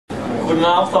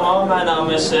Goedenavond allemaal, mijn naam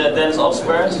is Dennis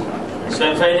Aspergs.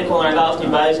 Sven Veen kon er helaas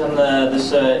niet bij zijn,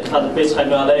 dus ik ga de pitch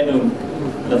nu alleen doen.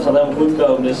 Dat gaat helemaal goed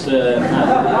komen, dus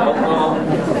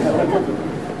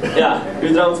ja,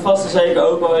 u droomt vast en zeker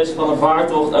ook wel eens van een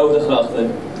vaartocht over de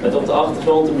grachten. Met op de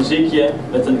achtergrond een muziekje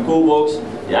met een coolbox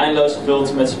die eindeloos gevuld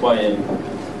is met Spanje.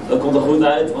 Dat komt er goed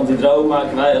uit, want die droom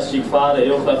maken wij als Sjiek Varen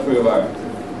heel graag vuurbaar.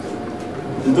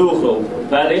 De doelgroep.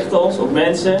 Wij richten ons op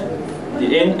mensen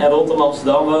die in en rondom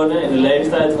Amsterdam wonen in de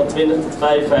leeftijd van 20 tot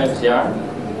 55 jaar.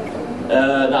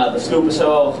 De sloep is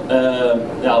zowel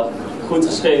goed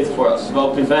geschikt voor zowel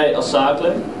privé als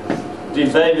zakelijk.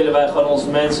 Privé willen wij gewoon onze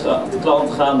mensen, de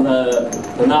klanten gaan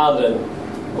benaderen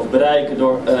of bereiken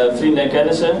door vrienden en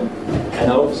kennissen. En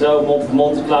hopen zo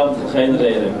mond-to-mond reclame te gaan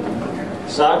genereren.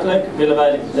 Zakelijk willen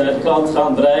wij de klant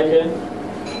gaan bereiken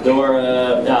door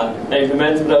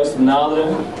evenementenbureaus te benaderen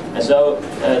en zo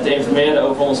te informeren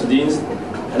over onze dienst.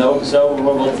 En hopen zo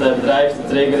bijvoorbeeld bedrijven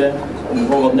te triggeren om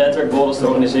bijvoorbeeld netwerkborrels te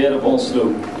organiseren op onze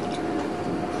sloep.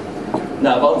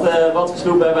 Nou, wat voor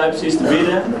sloep hebben wij precies te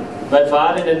bieden? Wij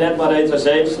varen in de Netma Retro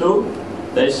 7 sloep.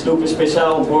 Deze sloep is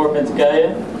speciaal ontworpen in Turkije.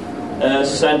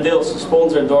 Ze zijn deels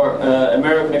gesponsord door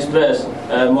American Express,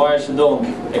 Marge Don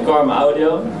en Karma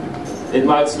Audio. Dit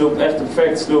maakt de sloep echt een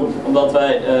perfecte sloep, omdat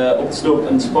wij op de sloep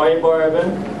een Spanje-bar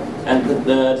hebben. En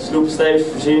de sloep is tevens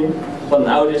voorzien van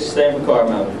een audiosysteem van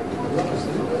Karma.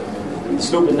 De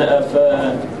sloep is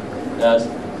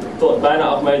bijna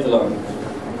 8 meter lang.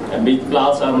 En biedt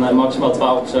plaats aan maximaal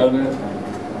 12 personen.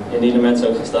 Indien de mensen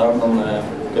ook gaan staan, dan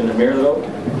kunnen er meer erop.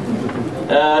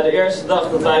 De eerste dag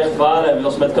dat wij gevaren hebben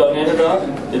was met Koninginnedag.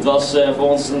 Dit was voor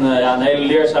ons een hele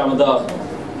leerzame dag.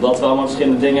 Omdat we allemaal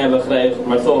verschillende dingen hebben geregeld,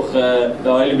 maar toch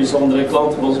wel hele bijzondere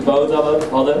klanten op onze boot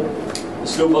hadden. De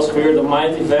sloep was gehuurd door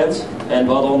Mind Events. En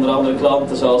we hadden onder andere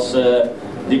klanten zoals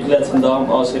Nicolette van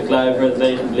Dam, Asje Kluivert,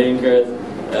 Regen Blinkert,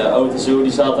 Ote Zoe.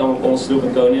 Die zaten allemaal op onze sloep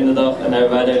met Koninginnedag. En daar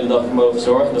hebben wij de hele dag voor mogen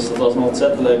zorgen. Dus dat was een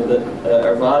ontzettend leuke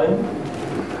ervaring.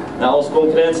 Nou, onze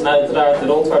concurrenten zijn uiteraard de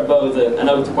rondvaartboten en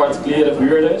ook de particuliere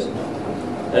verhuurders.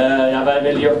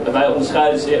 Wij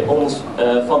onderscheiden ons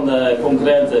van de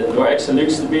concurrenten door extra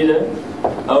luxe te bieden.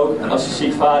 Ook als je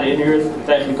Sjiek Varen inhuurt,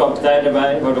 krijg je een kapitein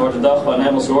erbij, waardoor de dag gewoon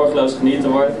helemaal zorgeloos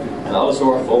genieten wordt en alle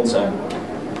zorgen voor ons zijn.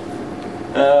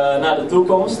 Naar de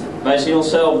toekomst. Wij zien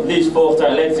onszelf het liefst volgend jaar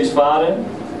elektrisch varen.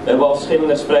 We hebben al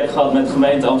verschillende gesprekken gehad met de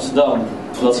gemeente Amsterdam,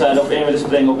 omdat zij erop in willen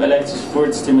springen op elektrisch vervoer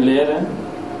te stimuleren.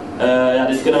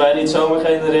 Dit kunnen wij niet zomaar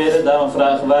genereren, daarom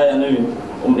vragen wij aan u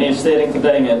om een investering te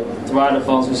brengen ter waarde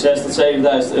van zo'n 6.000 tot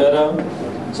 7.000 euro,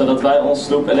 zodat wij onze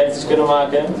sloep elektrisch kunnen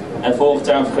maken en volgend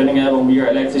jaar een vergunning hebben om hier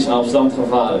elektrisch in Amsterdam te gaan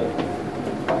varen.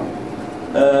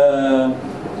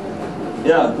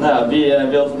 Wie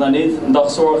wil het nou niet? Een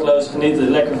dag zorgeloos genieten,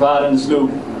 lekker varen in de sloep,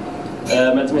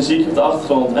 met de muziek op de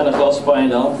achtergrond en een glas Spanje in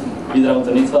de hand. Wie droomt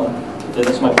er niet van? Dit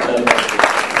is mijn vertelling.